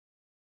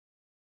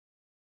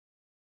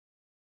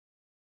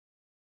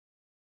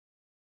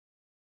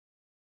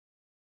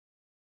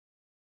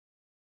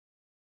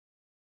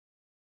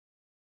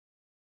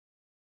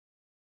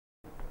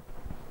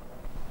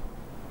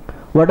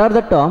What are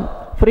the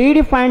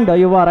predefined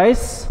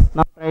URIs?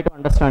 Now try to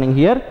understanding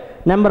here.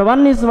 Number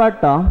one is what?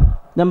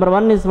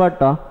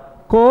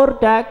 Core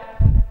tag.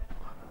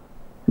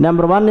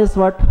 Number one is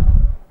what?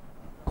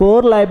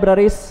 Core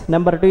libraries.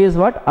 Number two is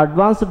what?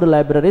 Advanced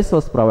libraries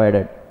was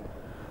provided.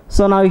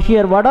 So now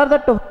here, what are the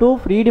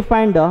two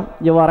predefined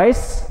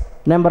URIs?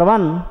 Number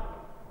one,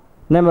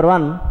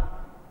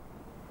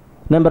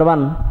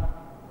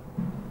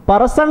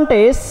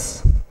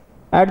 percentage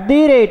at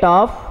the rate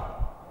of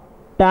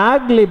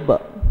tag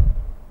lib.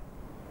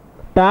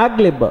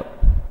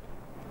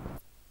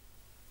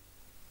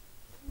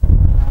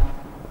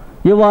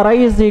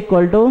 URI is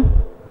equal to,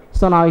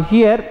 so now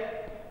here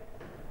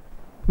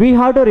we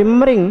have to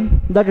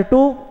remembering that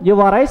two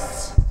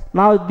URIs.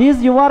 Now these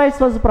URIs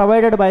was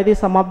provided by the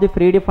some of the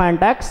predefined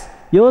tags.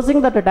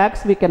 Using that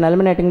tags we can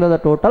eliminating the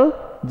total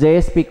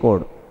JSP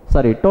code.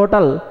 Sorry,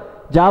 total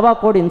Java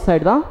code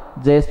inside the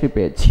JSP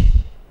page.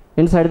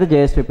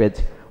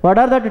 What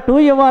are the two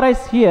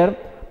URIs here?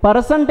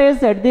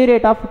 Percentage at the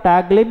rate of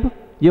tag lib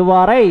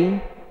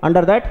URI,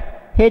 under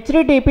that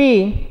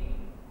HTTP :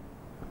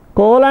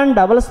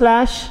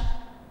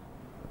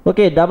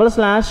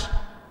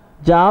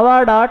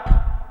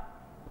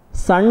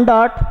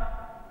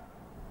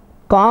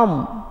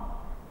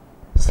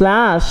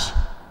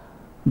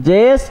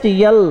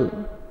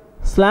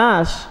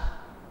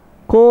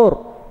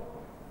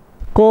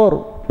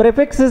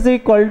 Prefix is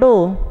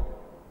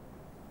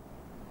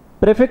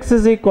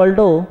equal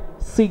to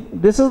C.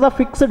 This is the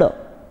fixed.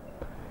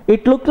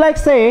 It look like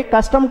say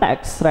custom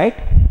tags, right?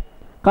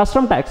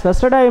 Custom tags.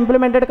 Yesterday I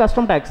implemented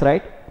custom tags,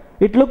 right?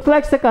 It looks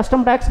like say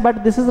custom tags,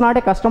 but this is not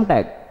a custom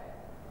tag.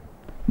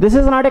 This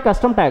is not a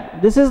custom tag.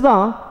 This is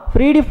the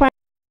predefined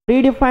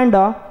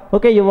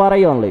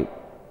URI only.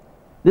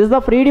 This is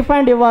the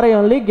predefined URI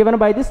only given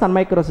by the Sun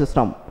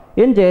Microsystem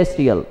in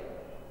JSTL,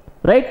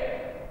 right?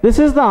 This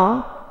is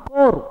the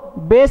core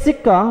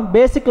basic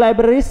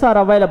libraries are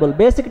available.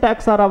 Basic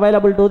tags are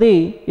available to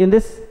the in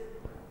this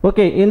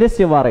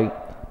URI.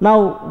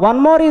 Now one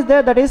more is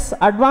there, that is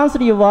advanced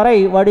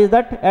URI. What is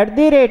that? At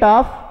the rate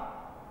of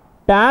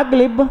tag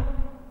lib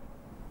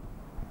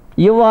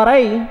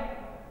URI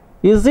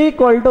is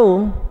equal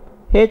to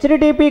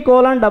HTTP :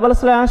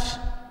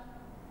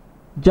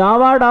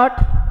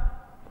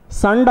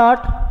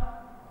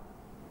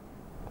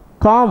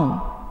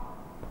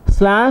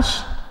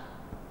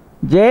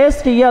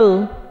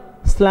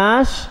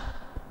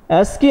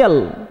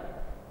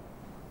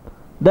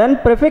 Then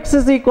prefix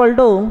is equal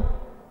to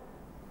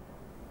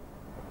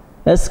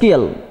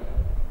SQL.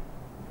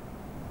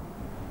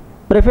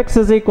 Prefix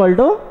is equal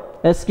to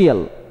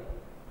SQL.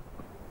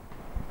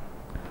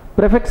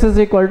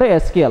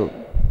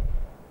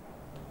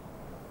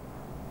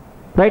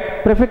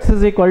 Right? Prefix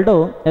is equal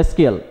to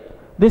SQL.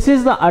 This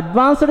is the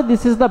advanced,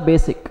 this is the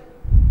basic.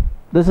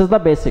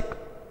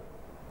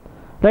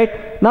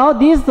 Right? Now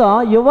these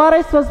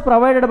URIs was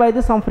provided by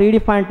the some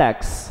predefined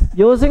tags.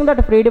 Using that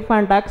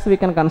predefined tags we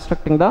can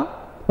constructing the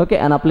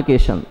an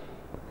application.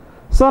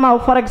 So now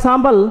for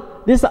example,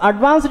 this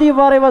advanced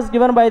URI was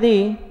given by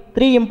the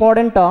three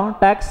important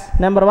tags.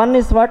 Number one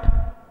is what?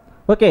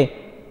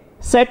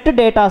 Set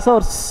data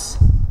source.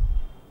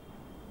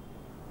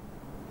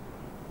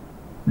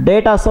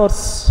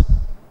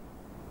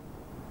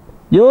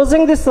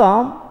 Using this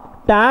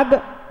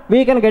tag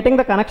we can getting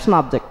the connection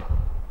object.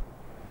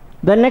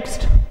 Then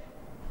next,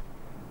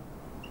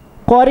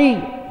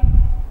 query.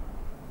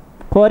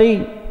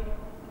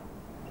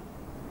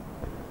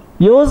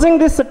 Using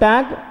this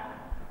tag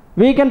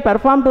we can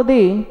perform to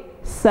the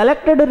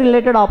selected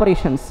related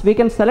operations. We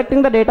can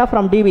selecting the data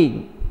from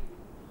DB.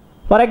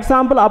 For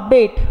example,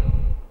 update.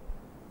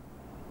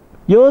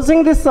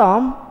 Using this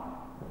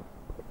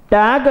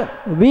tag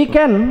we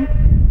can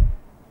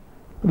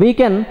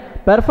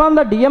perform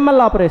the DML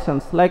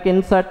operations like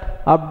insert,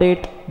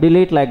 update,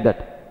 delete, like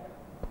that,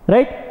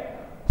 right?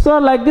 So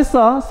like this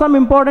some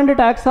important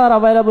tags are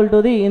available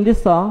to the in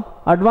this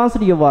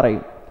advanced URI.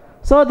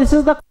 So this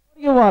is the core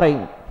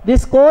URI.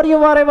 This core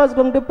URI was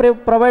going to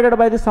provided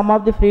by the some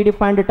of the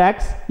predefined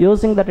tags.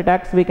 Using that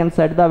tags we can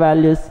set the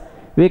values,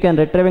 we can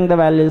retrieving the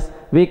values,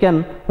 we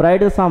can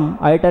write some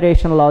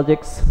iteration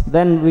logics,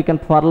 then we can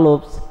for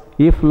loops,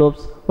 if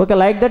loops,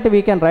 like that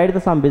we can write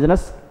some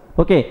business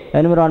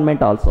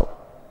environment also.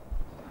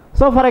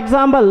 So for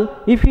example,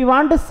 if you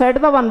want to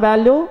set the one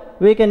value,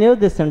 we can use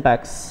this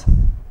syntax: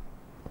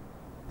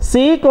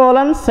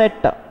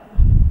 C:set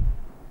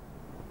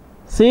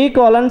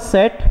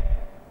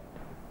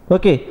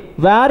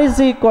where is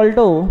equal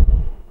to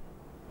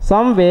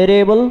some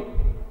variable,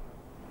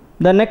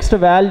 the next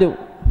value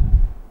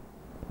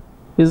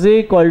is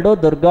equal to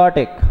Durga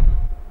tech,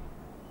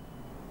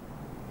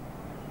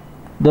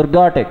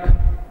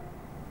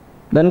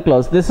 then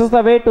close. This is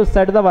the way to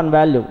set the one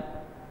value.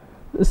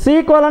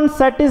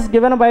 C:set is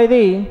given by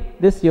the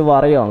this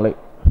URI only,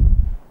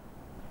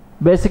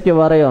 basic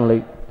URI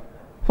only.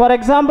 For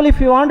example, if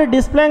you want to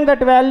display that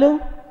value,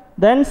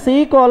 then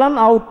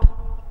C:out.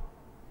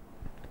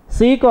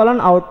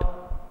 C:out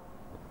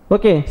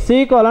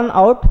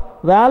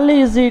value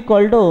is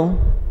equal to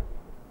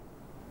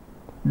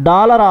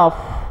dollar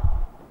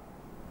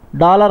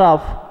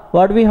of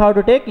what we have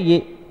to take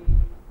A,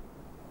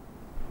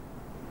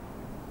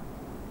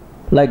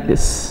 like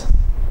this.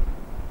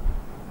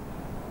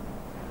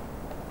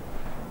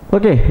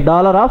 Okay,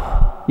 dollar of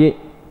A.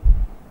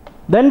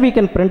 Then we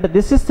can print.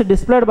 This is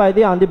displayed by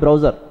the on the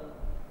browser.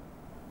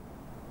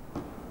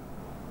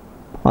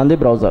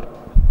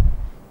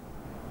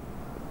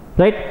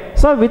 Right.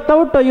 So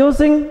without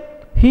using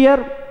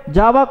here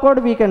Java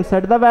code, we can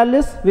set the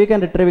values, we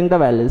can retrieving the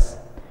values.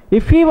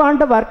 If we want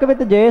to work with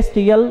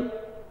JSTL,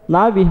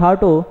 now we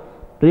have to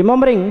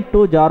remembering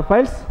two jar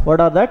files.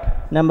 What are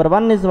that? Number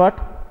one is what?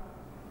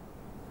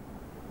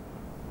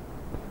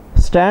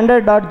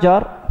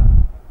 Standard.jar.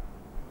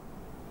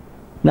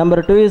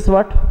 Number two is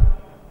what?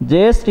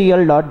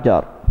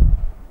 JSTL.jar.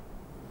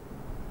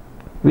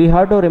 We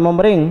have to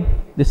remembering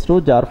these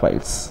two jar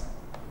files,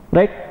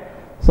 right?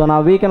 So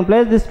now we can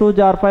place these two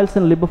jar files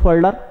in lib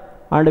folder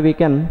and we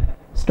can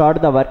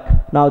start the work.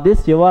 Now these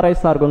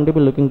URIs are going to be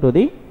looking to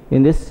the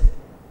in this,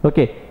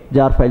 okay,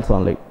 jar files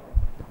only.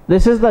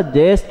 This is the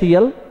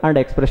JSTL and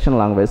expression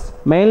language,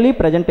 mainly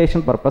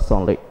presentation purpose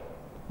only,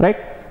 right?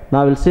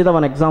 Now we'll see the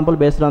one example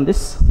based on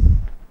this.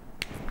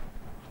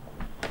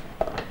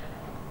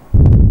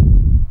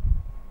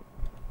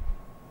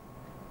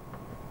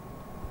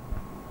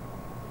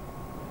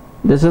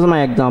 This is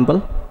my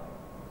example.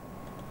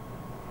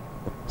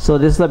 So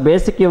this is the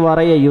basic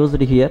URI I used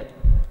here.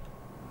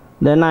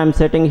 Then I am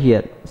setting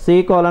here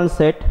C colon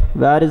set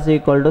where is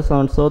equal to so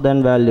and so,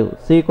 then value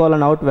C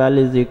colon out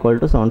value is equal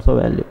to so and so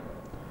value.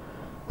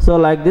 So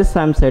like this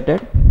I am set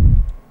it.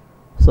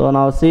 So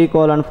now C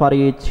colon for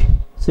each,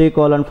 C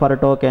colon for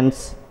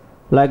tokens,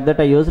 like that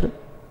I used.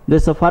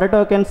 This for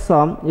tokens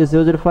is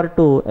used for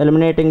to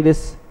eliminating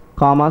this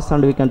commas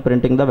and we can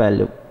printing the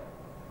value.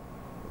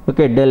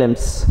 Okay,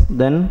 delms.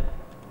 Then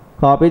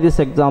copy this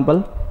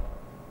example.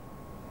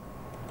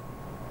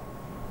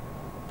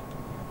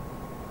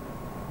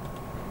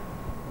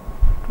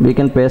 We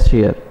can paste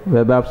here,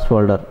 web apps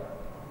folder.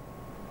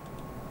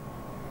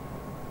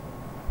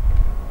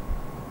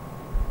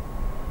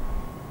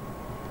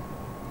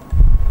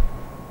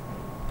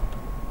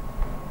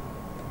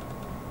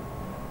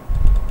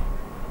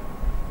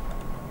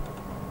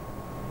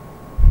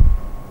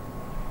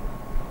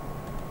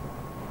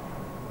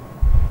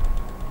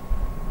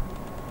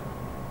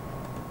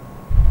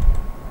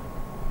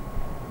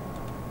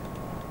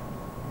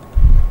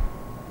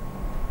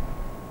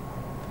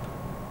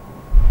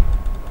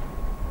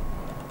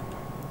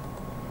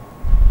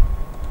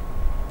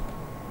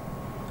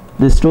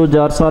 These two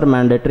jars are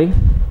mandatory.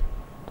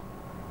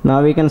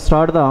 Now we can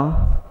start the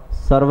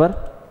server.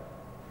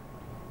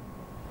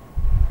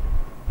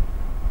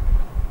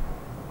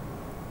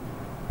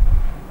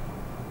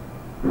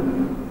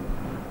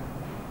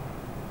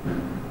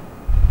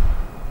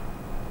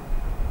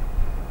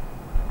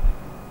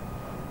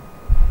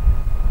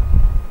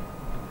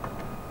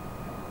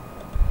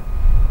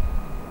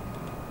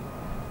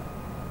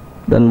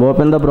 Then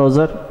open the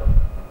browser.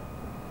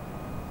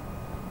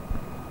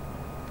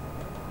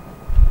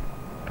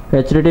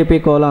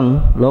 HTTP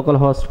colon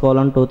localhost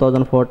colon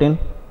 2014,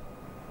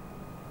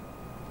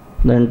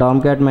 then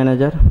Tomcat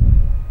manager,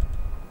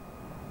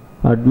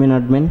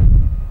 admin.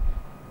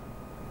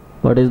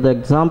 What is the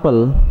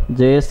example?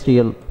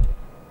 JSTL.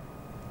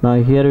 Now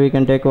here we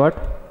can take what?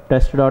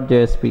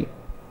 Test.jsp.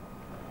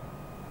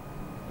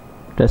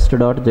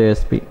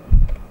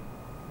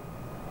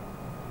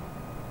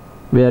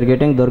 We are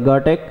getting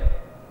Durga Tech.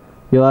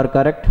 You are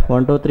correct.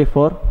 1 2 3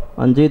 4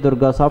 Anji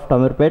DURGASOFT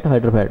Amirpet,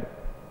 Hyderabad.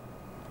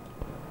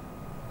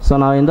 So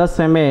now in the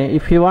same way,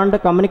 if you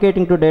want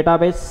communicating to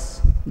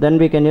database, then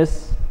we can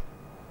use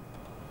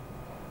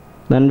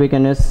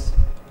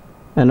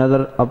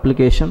another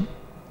application.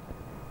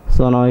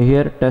 So now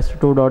here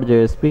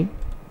test2.jsp.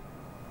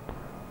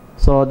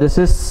 So this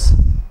is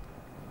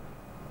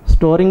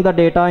storing the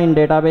data in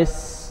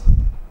database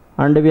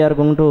and we are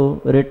going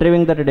to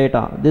retrieving that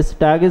data. This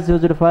tag is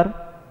used for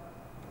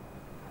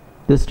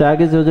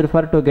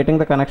to getting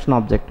the connection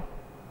object.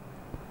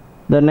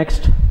 The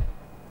next,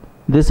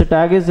 this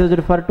tag is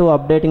used for to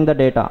updating the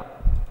data.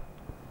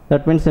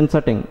 That means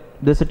inserting.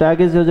 This tag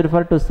is used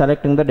for to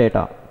selecting the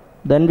data.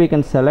 Then we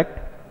can select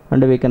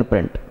and we can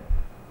print.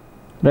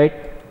 Right?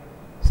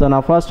 So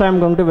now first I am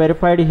going to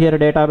verify here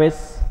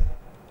database.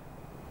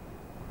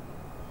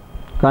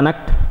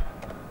 Connect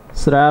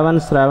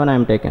Shravan I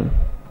am taken.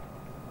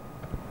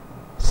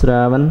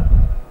 Shravan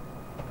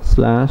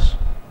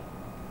 /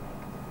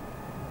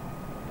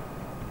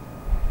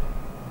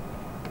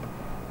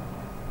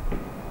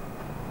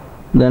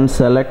 then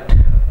select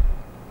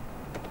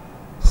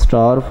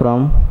star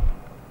from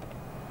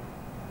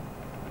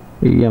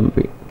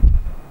EMP.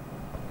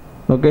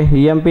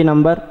 Okay, EMP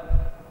number.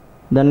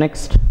 The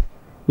next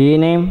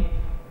ename,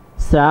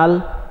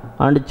 sal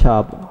and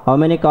job. How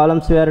many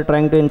columns we are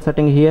trying to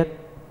inserting here?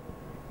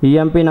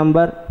 EMP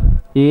number,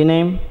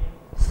 ename,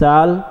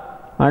 sal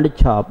and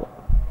job.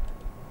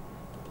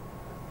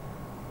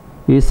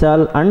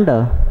 Esal and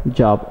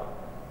job.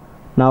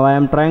 Now I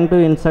am trying to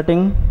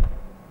inserting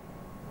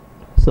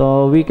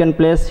So we can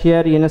place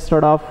here,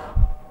 instead of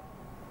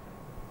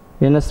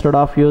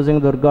using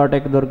Durga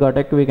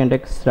Tech, we can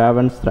take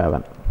Shravan.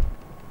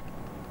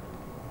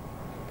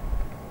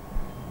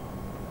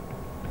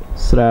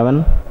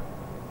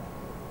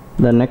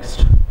 The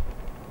next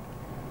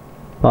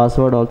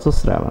password also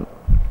Shravan.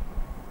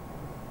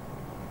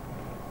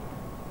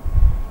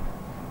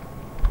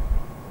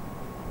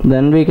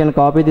 Then we can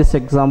copy this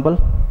example,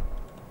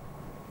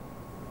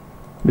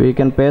 we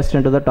can paste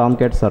into the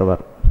Tomcat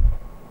server.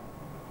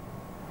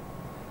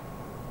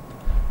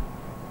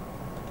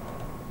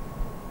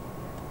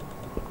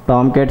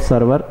 Tomcat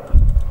server,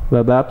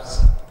 web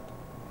apps.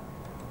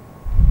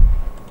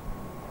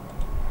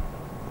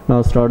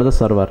 Now start the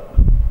server.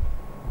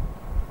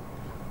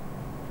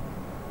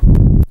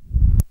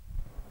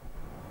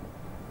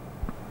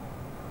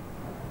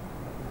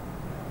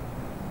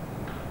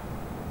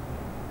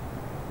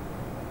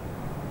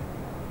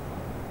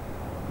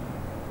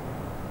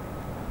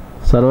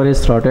 Server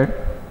is started.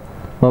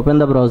 Open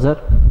the browser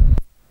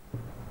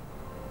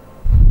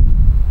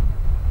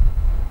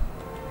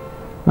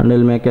and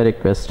we'll make a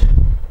request.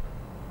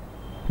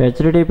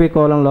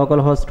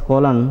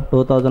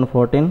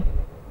 http://localhost:2014,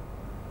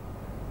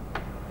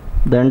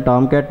 then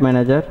Tomcat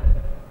manager.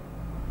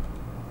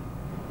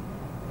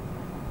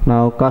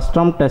 Now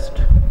custom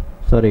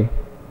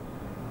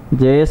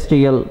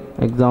JSTL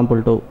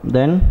example2,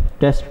 then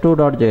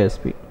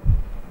test2.jsp.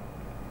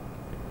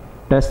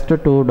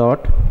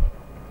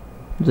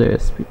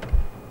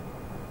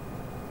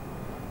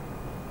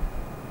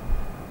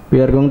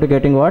 We are going to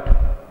getting what?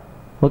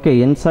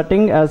 Okay,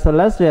 inserting as well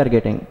as we are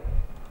getting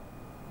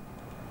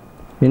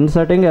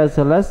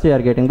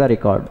the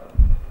record.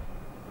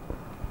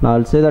 Now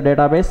I'll see the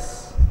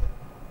database,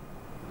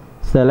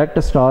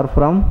 select star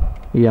from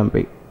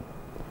EMP.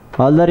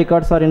 All the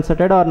records are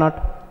inserted or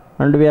not,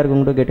 and we are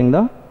going to getting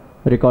the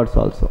records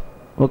also.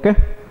 Okay,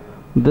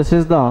 this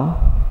is the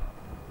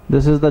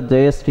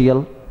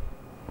JSTL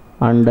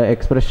and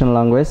expression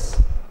language,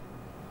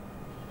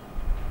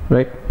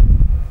 right?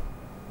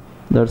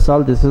 That's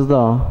all. This is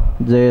the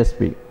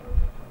JSP,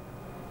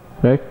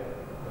 right?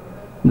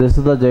 This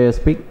is the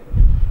JSP.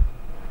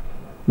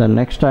 The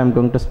next I'm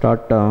going to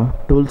start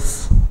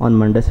tools on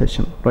Monday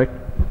session, right?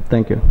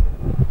 Thank you.